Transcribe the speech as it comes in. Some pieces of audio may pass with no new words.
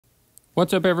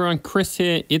What's up everyone, Chris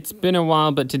here. It's been a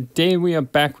while, but today we are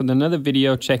back with another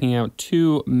video checking out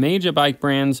two major bike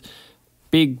brands,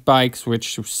 big bikes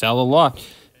which sell a lot.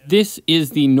 This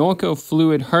is the NORCO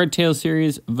FLUID Hardtail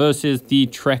series versus the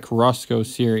TREK ROSCOE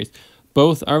series.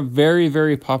 Both are very,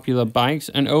 very popular bikes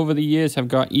and over the years have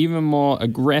got even more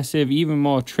aggressive, even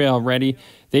more trail ready.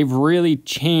 They've really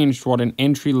changed what an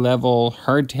entry-level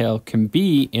hardtail can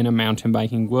be in a mountain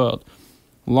biking world.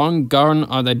 Long gone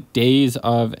are the days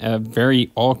of a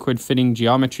very awkward fitting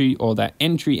geometry or that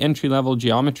entry-level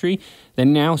geometry. They're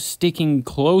now sticking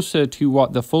closer to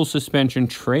what the full suspension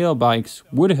trail bikes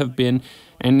would have been,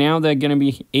 and now they're going to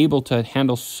be able to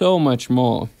handle so much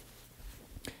more.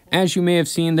 As you may have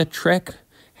seen, the TREK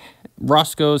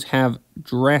ROSCOEs have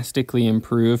drastically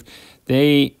improved.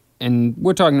 And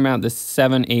we're talking about the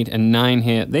 7, 8, and 9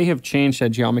 here. They have changed their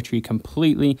geometry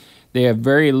completely. They are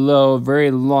very low, very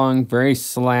long, very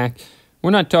slack. We're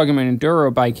not talking about an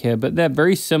enduro bike here, but they're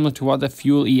very similar to what the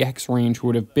Fuel EX range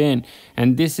would have been.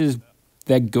 And this is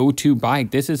their go-to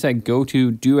bike. This is their go-to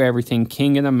do-everything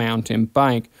king of the mountain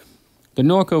bike. The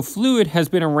NORCO FLUID has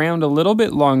been around a little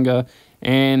bit longer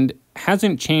and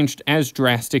hasn't changed as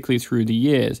drastically through the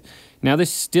years. Now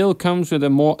this still comes with a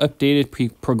more updated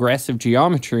progressive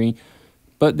geometry,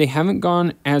 but they haven't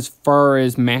gone as far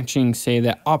as matching, say,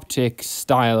 their optic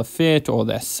style of fit or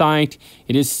their sight.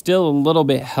 It is still a little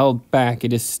bit held back.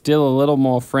 It is still a little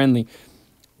more friendly.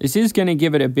 This is going to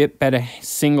give it a bit better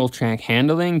single track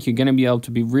handling. You're going to be able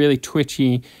to be really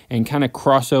twitchy and kind of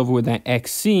cross over with that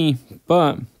XC,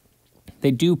 but they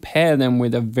do pair them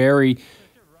with a very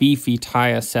beefy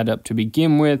tire setup to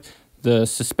begin with. The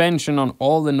suspension on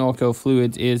all the NORCO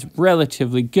FLUIDs is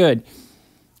relatively good.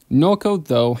 NORCO,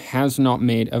 though, has not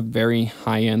made a very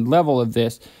high-end level of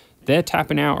this. They're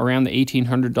tapping out around the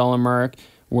 $1,800 mark,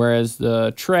 whereas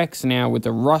the TREKs now with the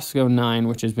ROSCOE 9,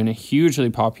 which has been a hugely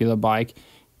popular bike,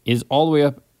 is all the way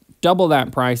up double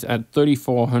that price at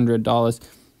 $3,400.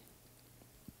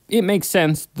 It makes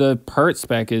sense. The part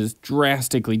spec is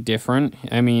drastically different.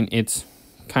 I mean, it's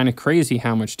kind of crazy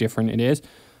how much different it is,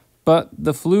 but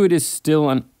the FLUID is still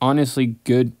an honestly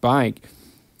good bike.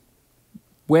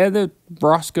 Where the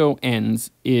ROSCOE ends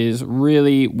is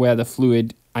really where the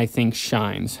FLUID, I think,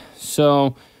 shines.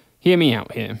 So hear me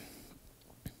out here.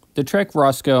 The TREK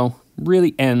ROSCOE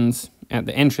really ends at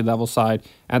the entry-level side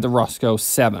at the ROSCOE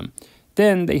 7.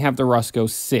 Then they have the ROSCOE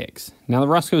 6. Now the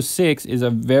ROSCOE 6 is a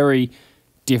very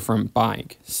different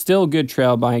bike. Still good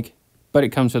trail bike, but it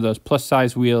comes with those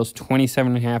plus-size wheels,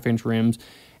 27.5-inch rims,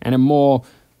 and a more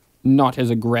not as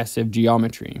aggressive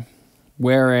geometry.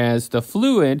 Whereas the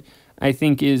FLUID, I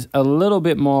think, is a little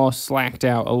bit more slacked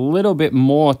out, a little bit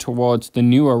more towards the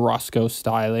newer ROSCOE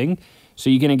styling. So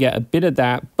you're going to get a bit of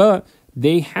that, but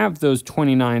they have those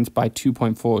 29s by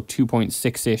 2.4,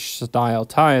 2.6-ish style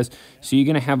tires. So you're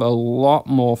going to have a lot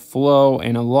more flow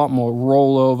and a lot more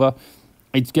rollover.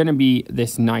 It's going to be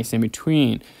this nice in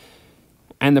between.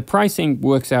 And the pricing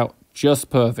works out just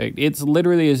perfect. It's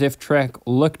literally as if TREK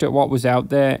looked at what was out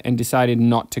there and decided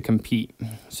not to compete.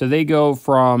 So they go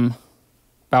from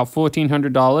about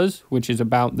 $1,400, which is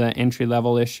about the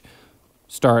entry-level-ish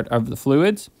start of the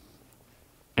FLUIDs.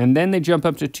 And then they jump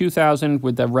up to $2,000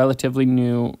 with the relatively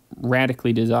new,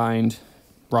 radically designed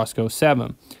ROSCOE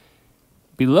 7.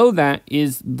 Below that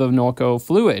is the NORCO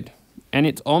FLUID. And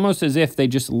it's almost as if they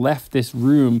just left this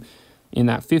room in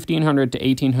that $1,500 to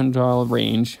 $1,800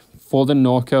 range for the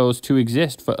NORCOs to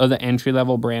exist, for other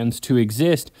entry-level brands to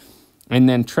exist. And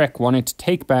then TREK wanted to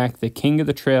take back the King of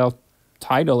the Trail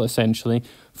title, essentially,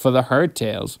 for the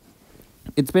hardtails.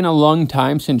 It's been a long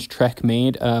time since TREK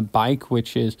made a bike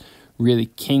which is really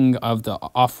king of the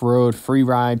off-road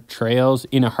free-ride trails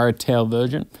in a hardtail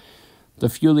version. The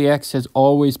Fuel EX has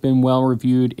always been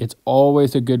well-reviewed. It's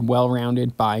always a good,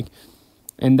 well-rounded bike.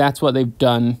 And that's what they've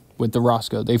done with the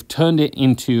ROSCOE. They've turned it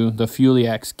into the Fuel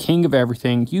EX, king of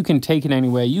everything. You can take it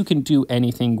anywhere. You can do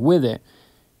anything with it.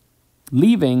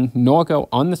 Leaving NORCO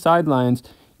on the sidelines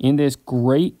in this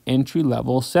great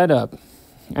entry-level setup.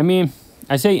 I mean,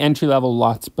 I say entry-level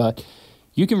lots, but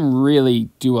you can really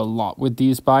do a lot with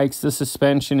these bikes. The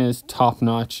suspension is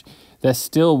top-notch. They're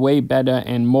still way better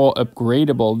and more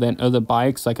upgradable than other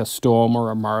bikes like a Storm or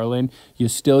a Marlin. You're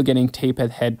still getting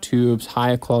tapered head tubes,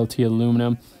 higher quality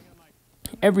aluminum.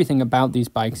 Everything about these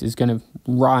bikes is going to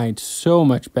ride so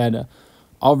much better.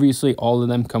 Obviously, all of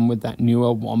them come with that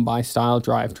newer 1x style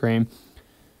drivetrain.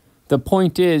 The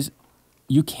point is,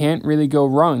 you can't really go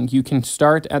wrong. You can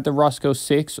start at the ROSCOE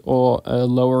 6 or a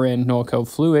lower-end NORCO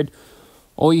FLUID,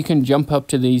 or you can jump up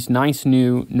to these nice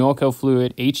new NORCO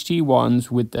FLUID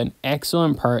HT1s with an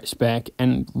excellent part spec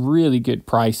and really good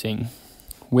pricing.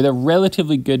 with a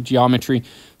relatively good geometry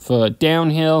for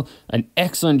downhill, an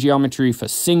excellent geometry for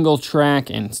single track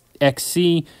and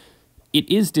XC. It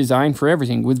is designed for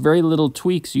everything. With very little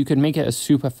tweaks, you could make it a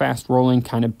super fast rolling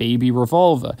kind of baby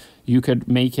revolver. You could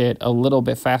make it a little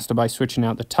bit faster by switching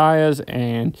out the tires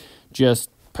and just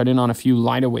putting on a few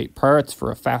lighter weight parts for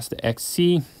a faster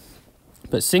XC.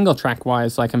 But single track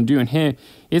wise, like I'm doing here,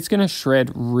 it's going to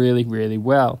shred really, really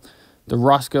well. The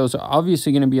Roscoes are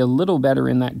obviously going to be a little better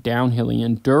in that downhilly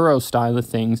enduro style of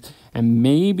things, and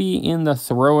maybe in the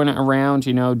throwing it around,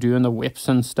 you know, doing the whips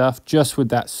and stuff, just with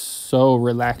that so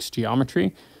relaxed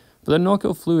geometry. But the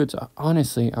NORCO Fluids are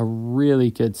honestly a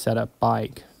really good setup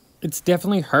bike. It's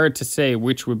definitely hard to say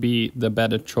which would be the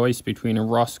better choice between a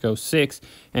Roscoe 6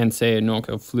 and, say, a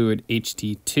NORCO Fluid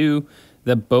HT2.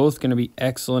 They're both going to be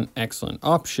excellent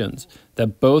options. They're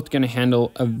both going to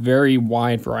handle a very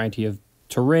wide variety of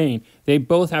terrain. They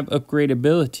both have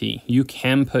upgradability. You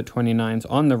can put 29s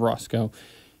on the Roscoe.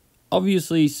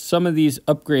 Obviously, some of these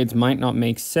upgrades might not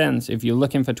make sense. If you're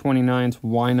looking for 29s,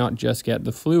 why not just get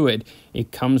the Fluid?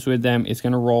 It comes with them. It's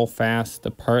going to roll fast.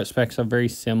 The part specs are very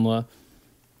similar.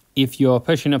 If you're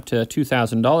pushing up to a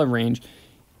 $2,000 range,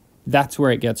 that's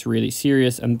where it gets really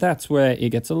serious, and that's where it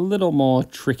gets a little more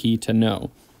tricky to know.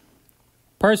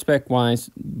 Part spec wise,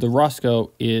 the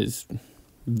Roscoe is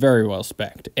very well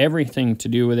spec'd. Everything to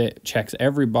do with it checks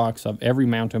every box of every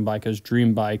mountain biker's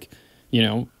dream bike, you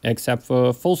know, except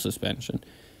for full suspension.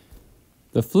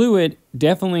 The Fluid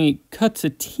definitely cuts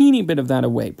a teeny bit of that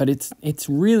away, but it's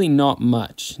really not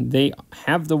much. They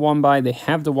have the one by, they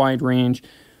have the wide range,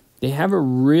 they have a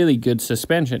really good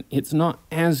suspension. It's not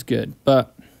as good,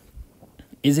 but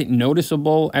is it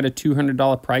noticeable at a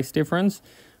 $200 price difference?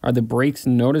 Are the brakes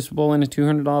noticeable in a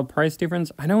 $200 price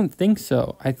difference? I don't think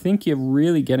so. I think you're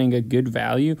really getting a good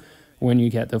value when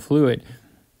you get the Fluid.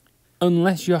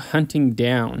 Unless you're hunting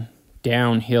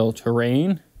downhill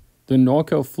terrain, the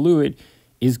NORCO Fluid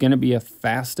is going to be a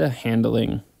faster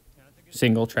handling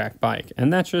single track bike.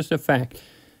 And that's just a fact.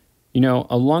 You know,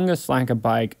 a longer slacker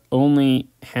bike only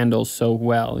handles so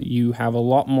well. You have a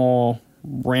lot more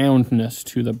roundness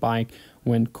to the bike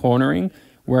when cornering,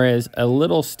 whereas a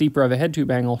little steeper of a head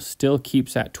tube angle still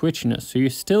keeps that twitchiness. So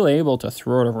you're still able to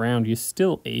throw it around. You're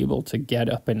still able to get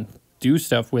up and do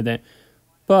stuff with it.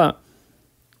 But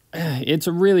it's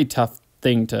a really tough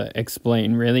thing to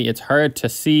explain, really. It's hard to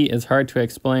see. It's hard to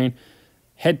explain.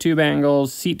 Head tube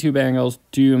angles, seat tube angles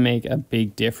do make a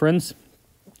big difference.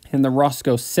 And the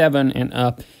Roscoe 7 and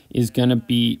up is going to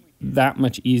be that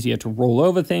much easier to roll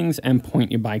over things and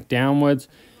point your bike downwards.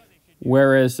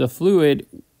 Whereas the Fluid,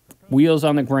 wheels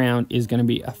on the ground, is going to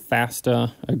be a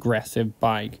faster, aggressive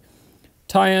bike.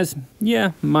 Tires,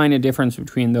 yeah, minor difference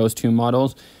between those two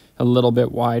models. A little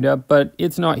bit wider, but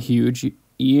it's not huge.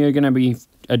 You're going to be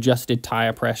adjusted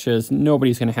tire pressures.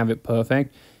 Nobody's going to have it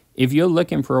perfect. If you're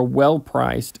looking for a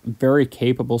well-priced, very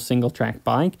capable single-track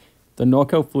bike, the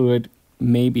NORCO Fluid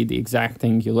may be the exact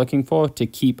thing you're looking for to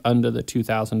keep under the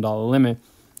 $2,000 limit.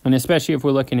 And especially if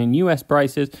we're looking in US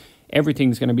prices,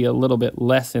 everything's going to be a little bit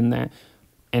less in that,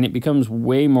 and it becomes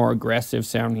way more aggressive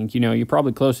sounding. You know, you're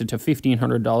probably closer to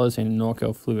 $1,500 in a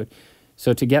NORCO Fluid.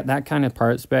 So to get that kind of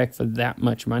part spec for that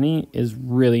much money is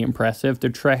really impressive. The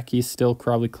TREK is still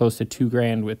probably close to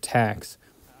 $2,000 with tax.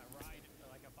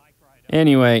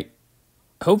 Anyway,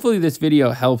 hopefully this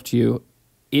video helped you.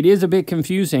 It is a bit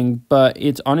confusing, but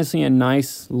it's honestly a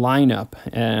nice lineup.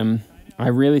 I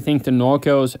really think the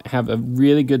Norcos have a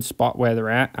really good spot where they're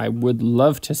at. I would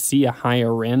love to see a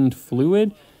higher end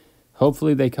Fluid.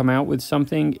 Hopefully they come out with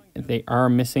something. They are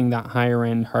missing that higher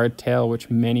end hardtail, which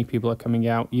many people are coming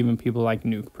out, even people like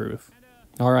Nuke Proof.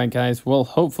 All right, guys. Well,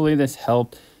 hopefully this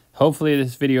helped. Hopefully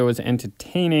this video was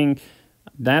entertaining.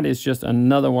 That is just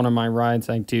another one of my rides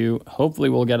I do. Hopefully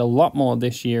we'll get a lot more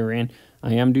this year in.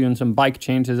 I am doing some bike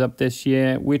changes up this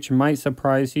year, which might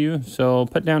surprise you. So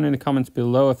put down in the comments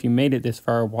below if you made it this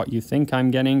far what you think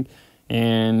I'm getting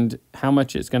and how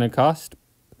much it's going to cost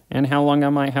and how long I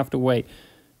might have to wait.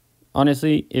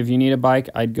 Honestly, if you need a bike,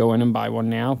 I'd go in and buy one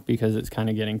now because it's kind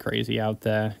of getting crazy out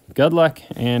there. Good luck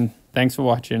and thanks for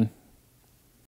watching.